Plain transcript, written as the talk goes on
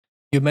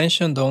You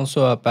mentioned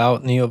also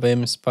about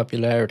Neovim's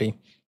popularity.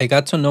 I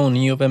got to know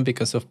Neovim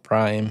because of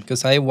Prime,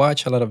 because I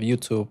watch a lot of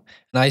YouTube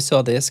and I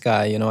saw this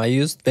guy. I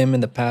used Vim in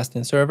the past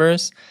in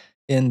servers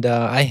and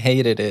I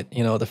hated it.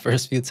 The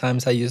first few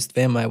times I used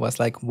Vim, I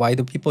was like, why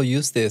do people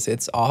use this?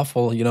 It's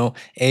awful.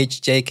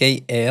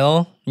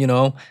 HJKL,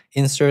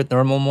 insert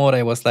normal mode.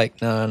 I was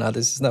like, no, no,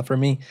 this is not for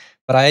me.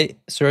 But I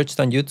searched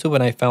on YouTube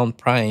and I found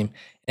Prime.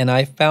 And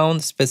I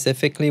found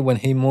specifically when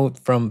he moved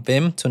from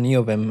Vim to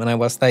Neovim. And I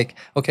was like,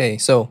 okay,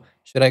 so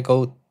should I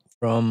go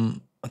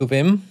from to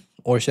Vim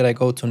or should I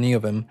go to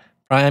Neovim?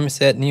 Prime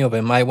said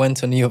Neovim. I went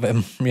to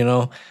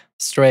Neovim,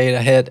 straight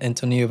ahead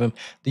into Neovim.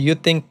 Do you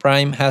think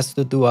Prime has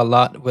to do a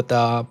lot with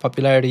the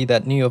popularity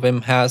that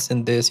Neovim has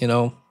in this,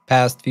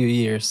 past few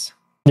years?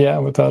 Yeah,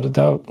 without a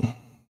doubt.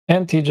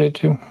 And TJ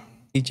too.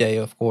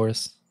 TJ, of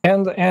course.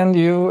 And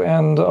you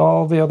and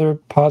all the other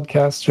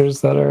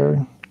podcasters that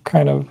are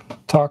kind of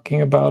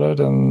talking about it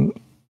and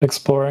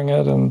exploring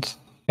it and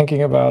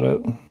thinking about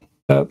it.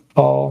 That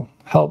all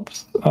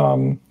helps.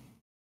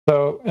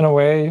 So in a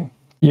way,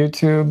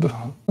 YouTube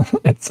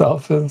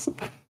itself is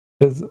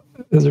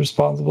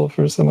responsible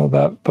for some of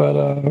that, but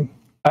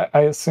I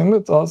assume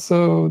it's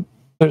also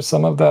there's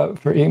some of that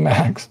for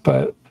Emacs.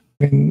 But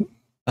I mean,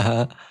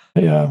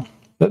 yeah,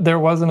 there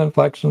was an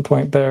inflection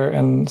point there,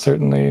 and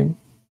certainly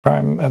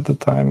Prime at the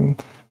time.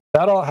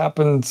 That all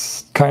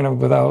happens kind of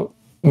without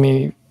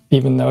me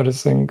even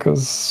noticing,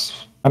 because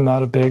I'm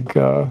not a big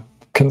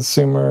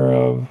consumer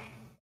of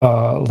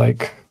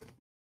like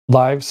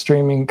live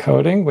streaming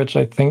coding, which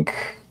I think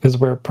is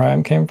where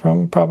Prime came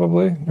from,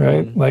 probably,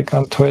 right? Mm-hmm. Like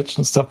on Twitch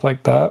and stuff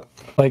like that.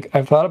 Like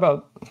I've thought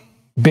about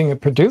being a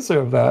producer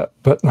of that,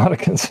 but not a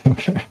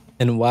consumer.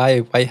 And why?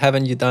 Why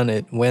haven't you done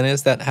it? When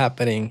is that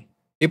happening?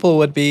 People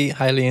would be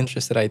highly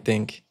interested, I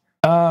think.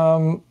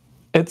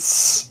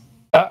 It's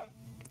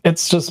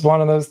just one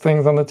of those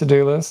things on the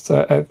to-do list.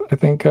 I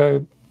think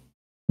I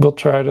will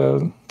try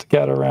to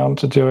get around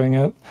to doing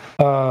it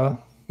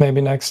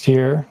maybe next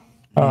year.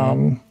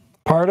 Mm-hmm.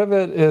 Part of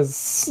it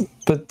is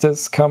the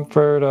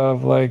discomfort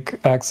of like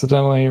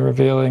accidentally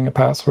revealing a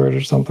password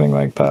or something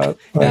like that.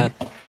 Like,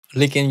 yeah,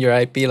 leaking your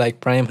IP like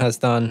Prime has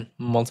done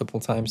multiple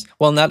times.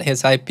 Well, not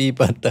his IP,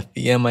 but the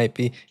VM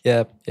IP.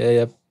 Yep.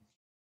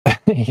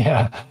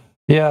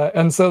 Yeah.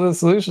 And so the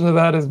solution to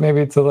that is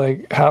maybe to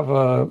like have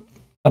an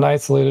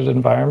isolated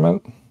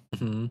environment.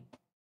 Mm-hmm.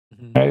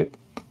 Mm-hmm. Right?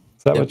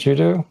 Is that what you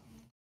do?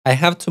 I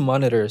have two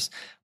monitors.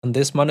 On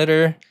this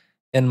monitor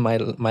and my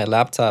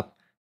laptop.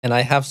 And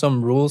I have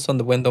some rules on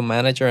the window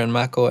manager and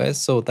Mac OS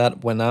so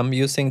that when I'm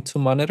using two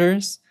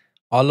monitors,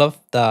 all of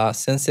the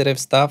sensitive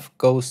stuff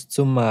goes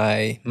to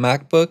my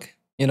MacBook,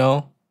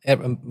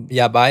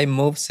 Yabai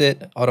moves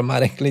it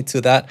automatically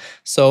to that.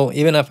 So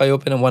even if I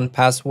open a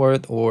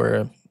 1Password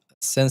or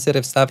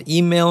sensitive stuff,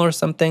 email or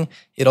something,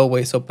 it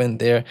always open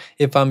there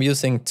if I'm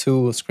using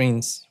two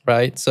screens,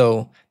 right?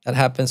 So that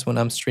happens when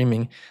I'm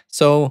streaming.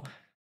 So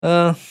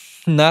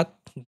not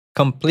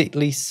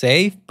completely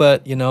safe,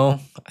 but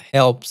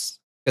helps.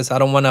 Because I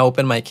don't want to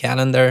open my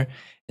calendar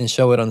and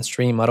show it on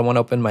stream. I don't want to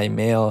open my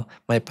mail,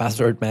 my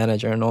password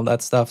manager, and all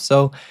that stuff.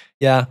 So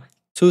yeah,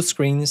 two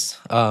screens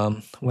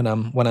when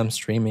I'm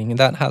streaming, and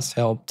that has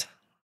helped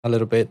a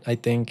little bit, I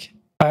think.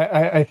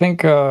 I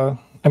think I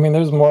mean,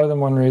 there's more than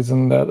one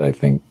reason that I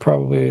think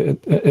probably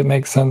it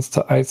makes sense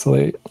to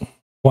isolate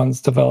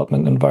one's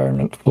development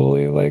environment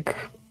fully, like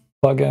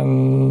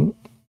plugin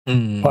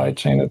supply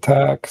chain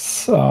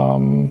attacks,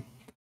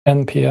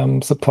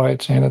 NPM supply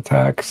chain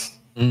attacks.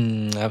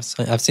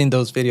 I've seen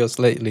those videos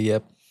lately.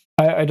 Yep.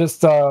 I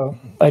just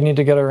I need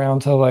to get around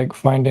to like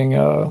finding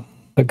a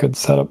good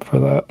setup for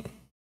that.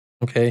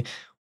 Okay,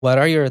 what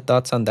are your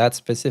thoughts on that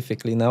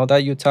specifically? Now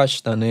that you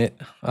touched on it,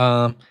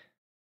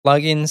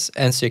 plugins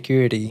and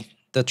security,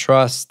 the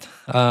trust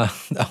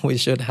that we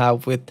should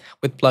have with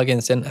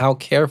plugins, and how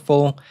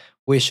careful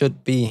we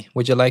should be.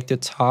 Would you like to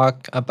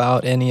talk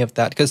about any of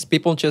that? Because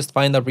people just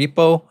find a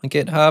repo on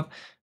GitHub,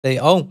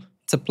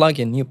 it's a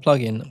plugin, new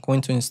plugin. I'm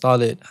going to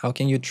install it. How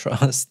can you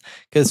trust?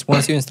 Because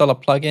once you install a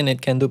plugin,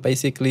 it can do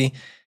basically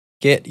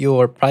get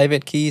your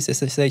private keys,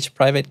 SSH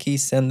private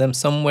keys, send them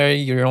somewhere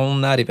you'll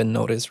not even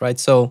notice, right?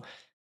 So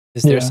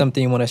is there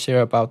something you want to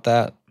share about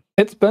that?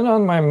 It's been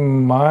on my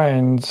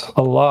mind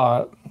a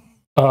lot,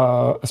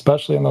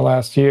 especially in the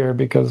last year,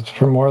 because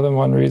for more than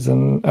one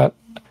reason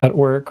at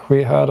work,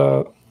 we had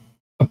a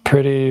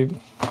pretty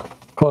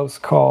close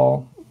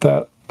call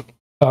that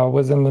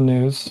was in the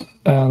news.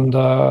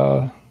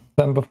 And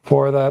then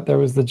before that, there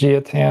was the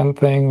Giatan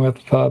thing with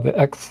the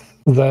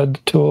XZ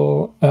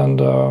tool,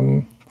 and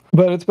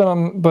it's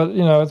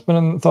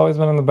always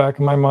been in the back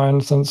of my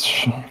mind since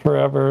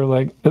forever.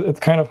 Like it's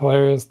kind of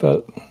hilarious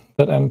that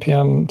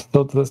NPM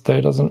still to this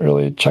day doesn't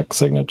really check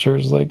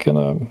signatures like in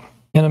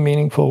a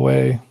meaningful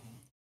way.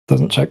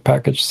 Doesn't check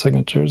package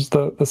signatures.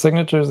 The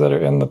signatures that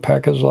are in the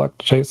package lock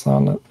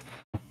JSON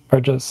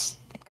are just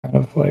kind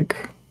of like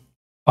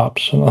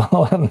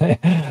optional, and they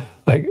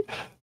like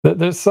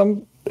there's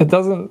some. It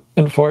doesn't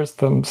enforce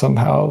them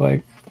somehow,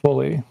 like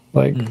fully.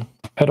 Like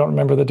I don't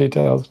remember the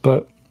details,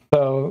 but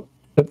so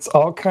it's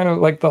all kind of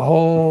like the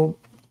whole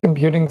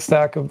computing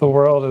stack of the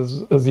world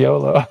is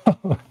YOLO.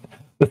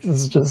 This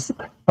is just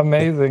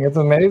amazing. It's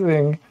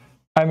amazing.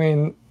 I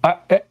mean,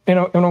 in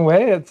a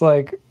way, it's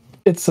like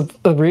it's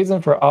a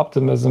reason for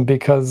optimism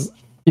because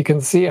you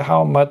can see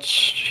how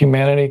much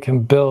humanity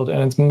can build,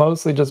 and it's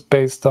mostly just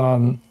based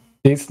on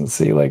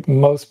decency. Like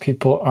most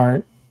people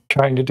aren't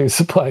trying to do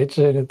supply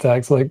chain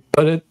attacks. Like,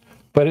 but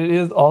it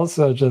is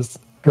also just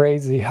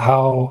crazy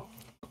how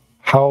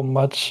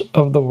much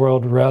of the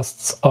world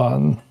rests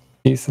on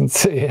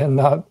decency and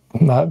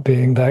not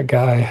being that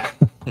guy.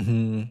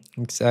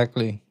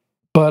 Exactly.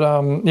 But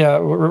yeah,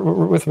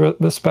 with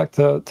respect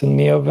to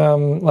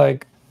Neovim,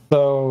 like,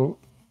 so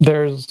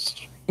there's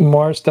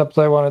more steps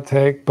I want to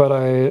take, but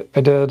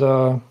I did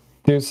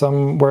do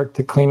some work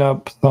to clean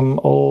up some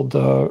old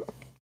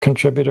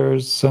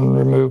contributors and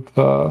remove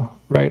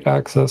write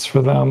access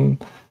for them.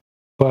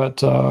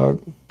 But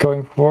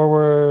going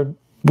forward,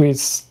 we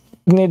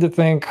need to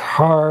think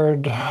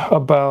hard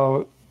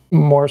about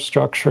more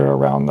structure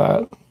around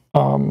that,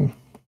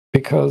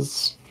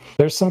 because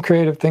there's some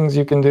creative things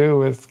you can do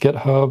with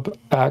GitHub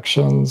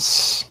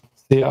Actions,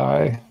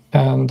 CI,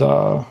 and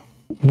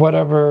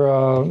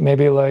whatever.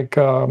 Maybe like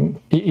even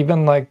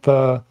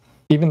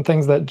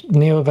things that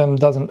Neovim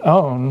doesn't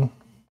own,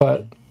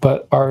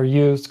 but are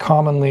used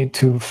commonly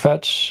to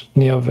fetch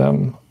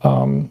Neovim.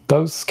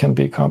 Those can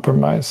be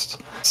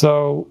compromised.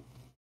 So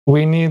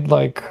we need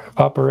like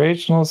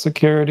operational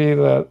security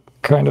that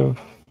kind of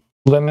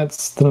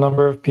limits the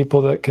number of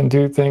people that can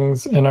do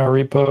things in our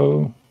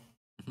repo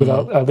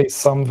without at least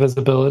some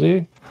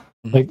visibility.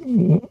 Like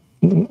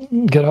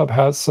GitHub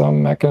has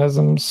some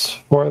mechanisms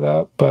for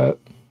that, but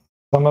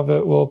some of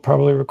it will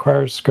probably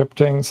require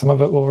scripting. Some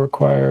of it will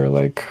require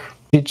like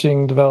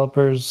teaching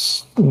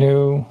developers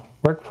new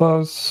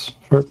workflows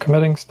for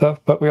committing stuff.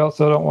 But we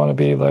also don't want to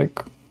be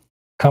like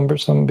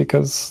cumbersome,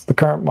 because the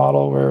current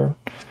model where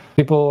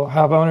people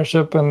have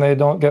ownership and they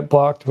don't get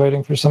blocked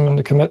waiting for someone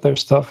to commit their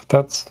stuff,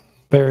 that's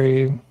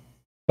very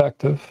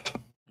effective.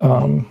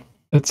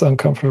 It's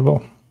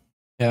uncomfortable.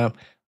 Yeah,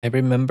 I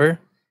remember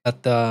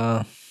at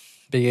the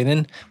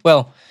beginning.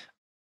 Well,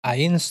 I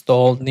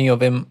installed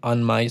Neovim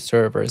on my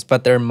servers,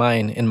 but they're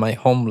mine in my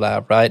home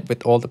lab, right?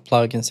 With all the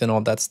plugins and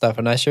all that stuff.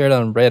 And I shared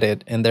on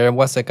Reddit, and there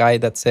was a guy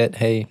that said,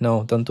 hey,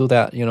 no, don't do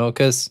that,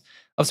 because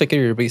of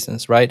security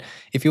reasons, right?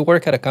 If you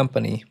work at a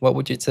company, what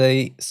would you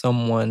say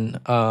someone,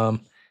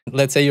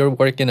 let's say you're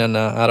working on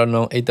a, I don't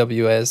know,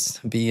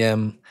 AWS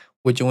VM,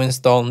 would you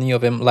install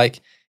Neovim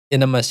like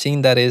in a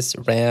machine that is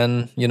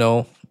ran,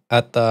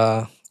 at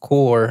the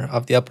core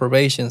of the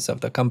operations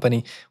of the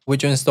company?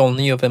 Would you install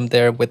Neovim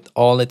there with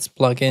all its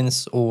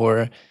plugins,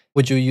 or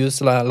would you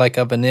use like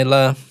a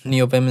vanilla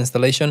Neovim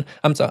installation?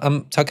 I'm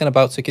talking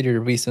about security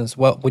reasons.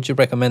 What would you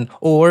recommend?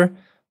 Or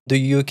do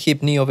you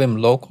keep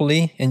Neovim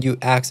locally and you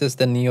access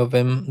the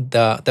Neovim,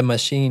 the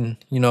machine,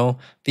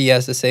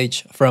 via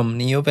SSH from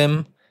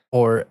Neovim?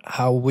 Or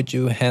how would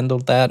you handle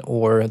that?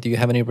 Or do you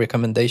have any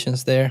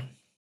recommendations there?